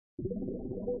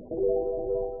This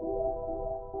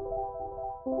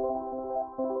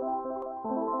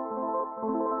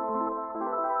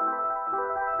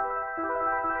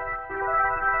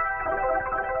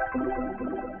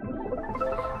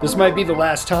might be the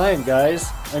last time, guys.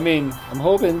 I mean, I'm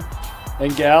hoping.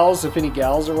 And gals, if any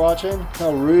gals are watching,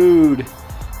 how rude.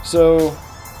 So,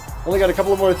 only got a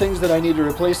couple of more things that I need to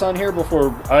replace on here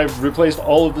before I've replaced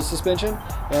all of the suspension.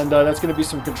 And that's going to be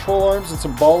some control arms and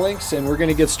some ball links, and we're going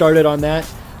to get started on that.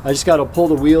 I just got to pull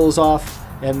the wheels off,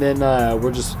 and then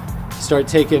we'll just start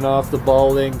taking off the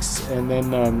ball links, and then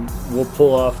we'll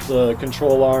pull off the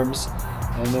control arms,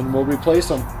 and then we'll replace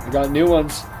them. I got new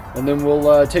ones, and then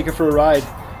we'll take it for a ride.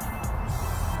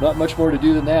 Not much more to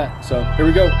do than that. So here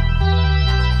we go.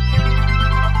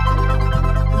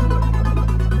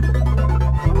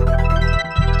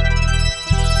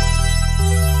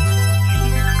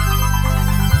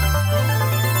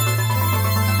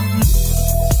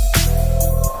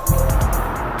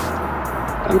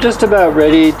 I'm just about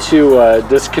ready to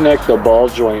disconnect the ball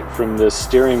joint from this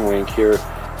steering link here,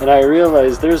 and I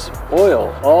realize there's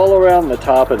oil all around the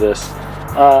top of this.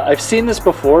 I've seen this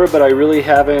before, but I really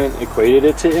haven't equated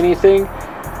it to anything.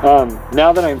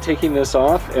 Now that I'm taking this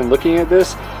off and looking at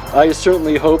this, I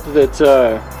certainly hope that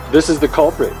this is the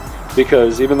culprit,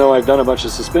 because even though I've done a bunch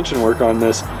of suspension work on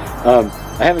this,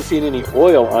 I haven't seen any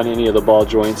oil on any of the ball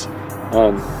joints.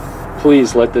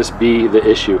 Please let this be the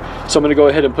issue. So I'm going to go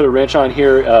ahead and put a wrench on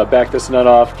here, back this nut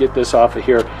off, get this off of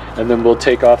here, and then we'll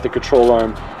take off the control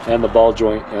arm and the ball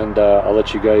joint, and I'll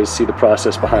let you guys see the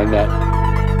process behind that.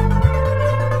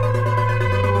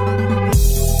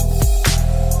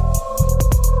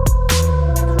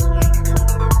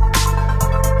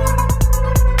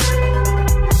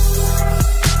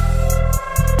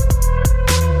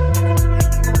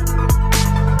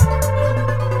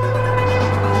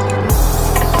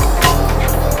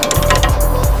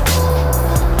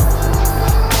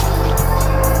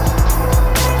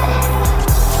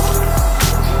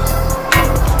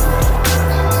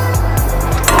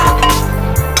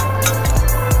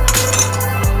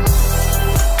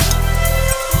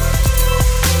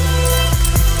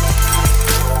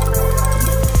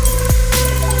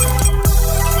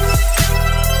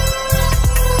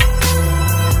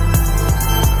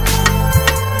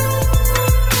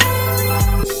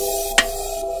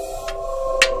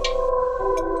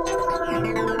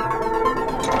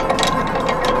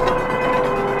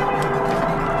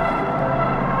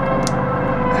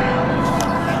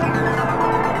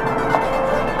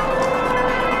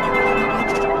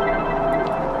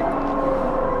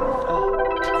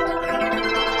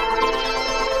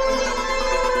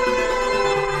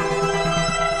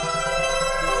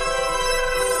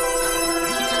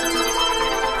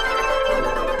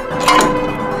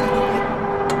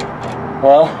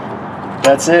 Well,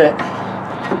 that's it.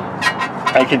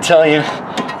 I can tell you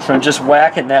from just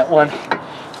whacking that one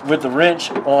with the wrench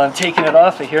while I'm taking it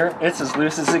off of here, it's as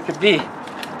loose as it could be.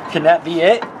 Can that be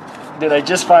it? Did I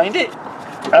just find it?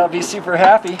 I'll be super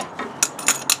happy.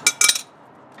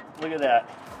 Look at that.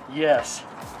 Yes.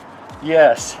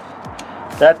 Yes.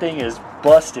 That thing is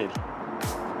busted.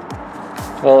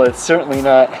 Well, it's certainly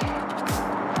not.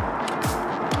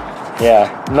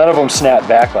 Yeah, none of them snap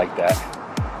back like that.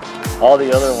 All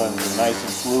the other ones are nice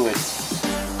and fluid.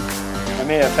 I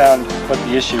may have found what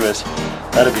the issue is.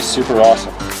 That'd be super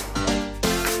awesome.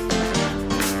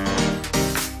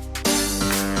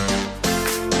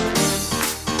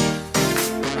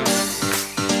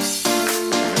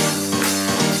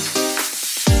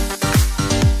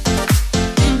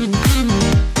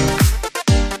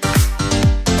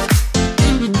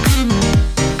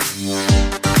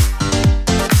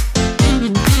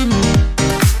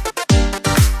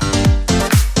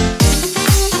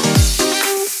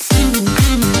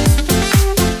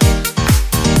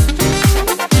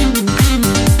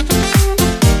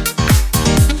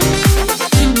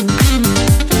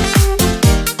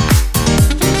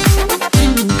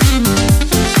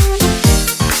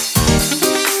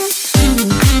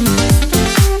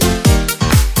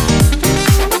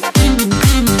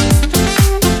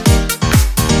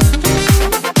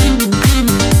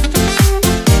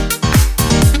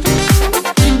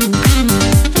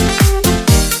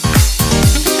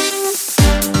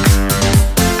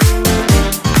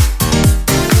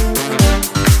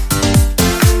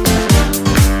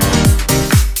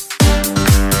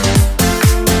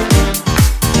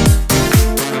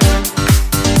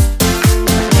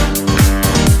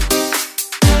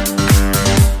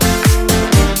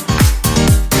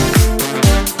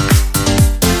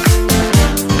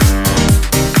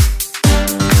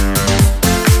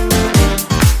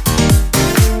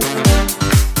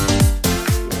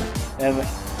 and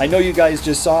I know you guys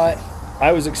just saw it.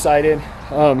 I was excited.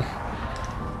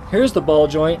 Here's the ball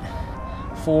joint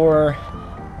for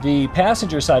the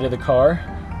passenger side of the car,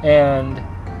 and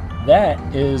that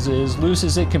is as loose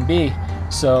as it can be.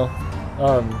 So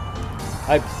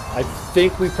I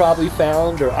think we probably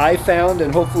found, or I found,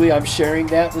 and hopefully I'm sharing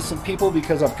that with some people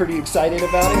because I'm pretty excited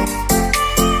about it.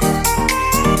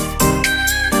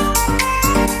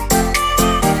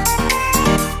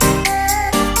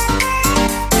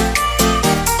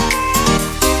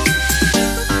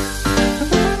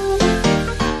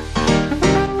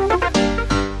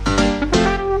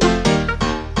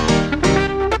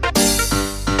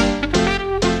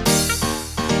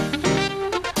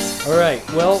 All right,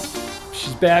 well,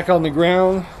 she's back on the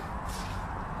ground.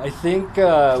 I think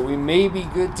we may be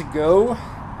good to go.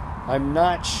 I'm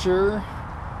not sure.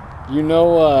 You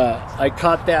know, I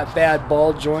caught that bad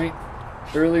ball joint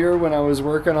earlier when I was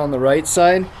working on the right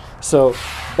side. So,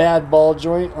 bad ball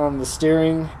joint on the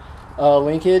steering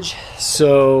linkage.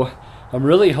 So, I'm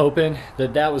really hoping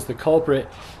that that was the culprit.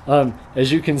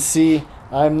 As you can see,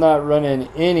 I'm not running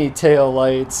any tail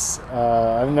lights.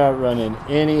 I'm not running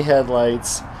any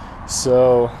headlights.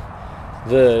 So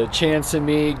the chance of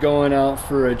me going out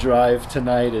for a drive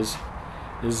tonight is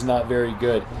not very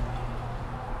good.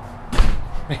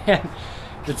 Man,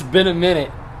 it's been a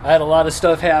minute. I had a lot of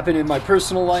stuff happen in my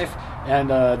personal life,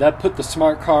 and that put the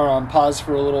smart car on pause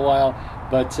for a little while.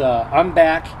 But I'm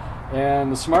back,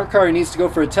 and the smart car needs to go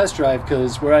for a test drive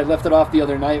because where I left it off the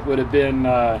other night would have been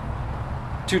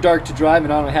too dark to drive,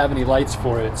 and I don't have any lights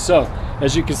for it. So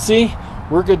as you can see,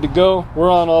 we're good to go. We're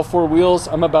on all four wheels.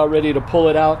 I'm about ready to pull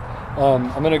it out.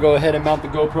 I'm gonna go ahead and mount the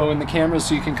GoPro in the camera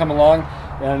so you can come along,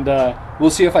 and we'll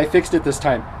see if I fixed it this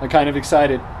time. I'm kind of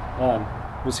excited.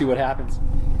 We'll see what happens.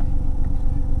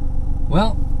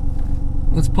 Well,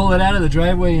 let's pull it out of the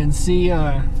driveway and see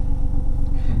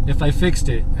if I fixed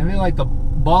it. I mean, like the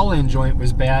ball end joint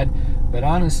was bad, but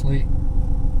honestly,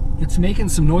 it's making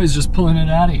some noise just pulling it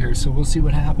out of here, so we'll see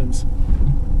what happens.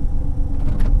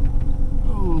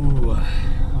 Ooh,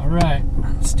 all right,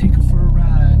 let's take it for a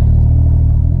ride.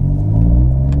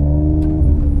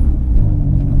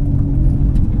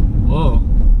 Whoa.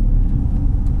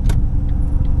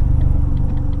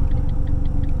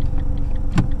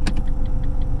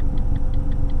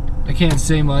 I can't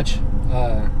say much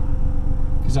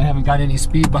because I haven't got any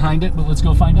speed behind it, but let's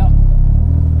go find out.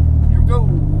 Here we go.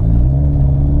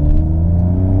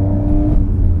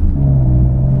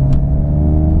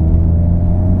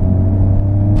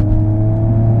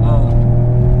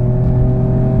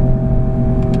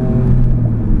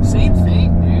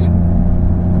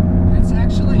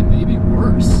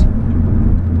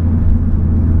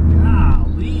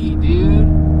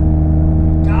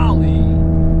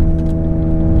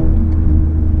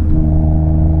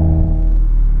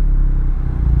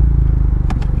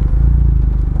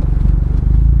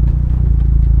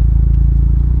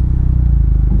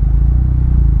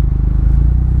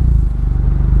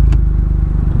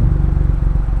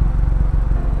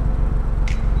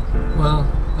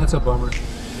 That's a bummer.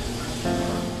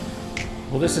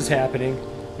 Well, this is happening.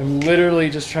 I'm literally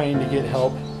just trying to get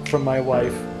help from my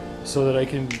wife so that I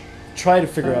can try to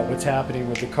figure out what's happening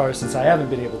with the car, since I haven't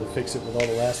been able to fix it with all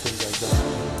the last things I've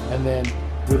done. And then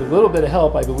with a little bit of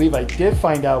help, I believe I did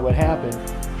find out what happened,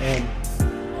 and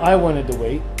I wanted to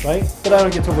wait, right? But I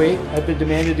don't get to wait. I've been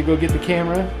demanded to go get the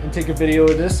camera and take a video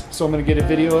of this, so I'm gonna get a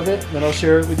video of it, and then I'll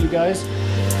share it with you guys.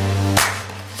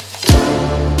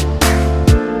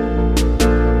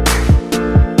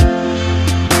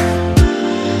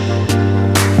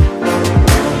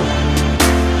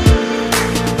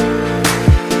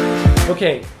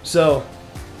 Okay, so,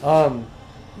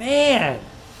 man,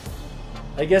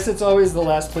 I guess it's always the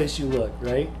last place you look,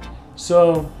 right?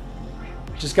 So,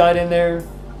 just got in there.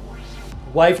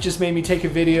 Wife just made me take a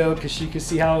video because she could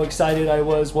see how excited I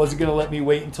was. Wasn't gonna let me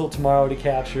wait until tomorrow to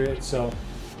capture it. So,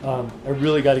 I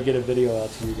really got to get a video out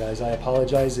to you guys. I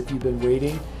apologize if you've been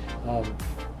waiting,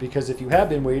 because if you have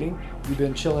been waiting, you've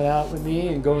been chilling out with me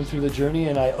and going through the journey,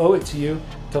 and I owe it to you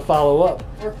to follow up.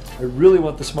 I really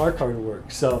want the smart car to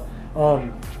work. So.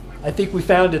 I think we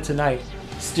found it tonight.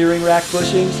 Steering rack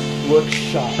bushings look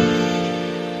sharp.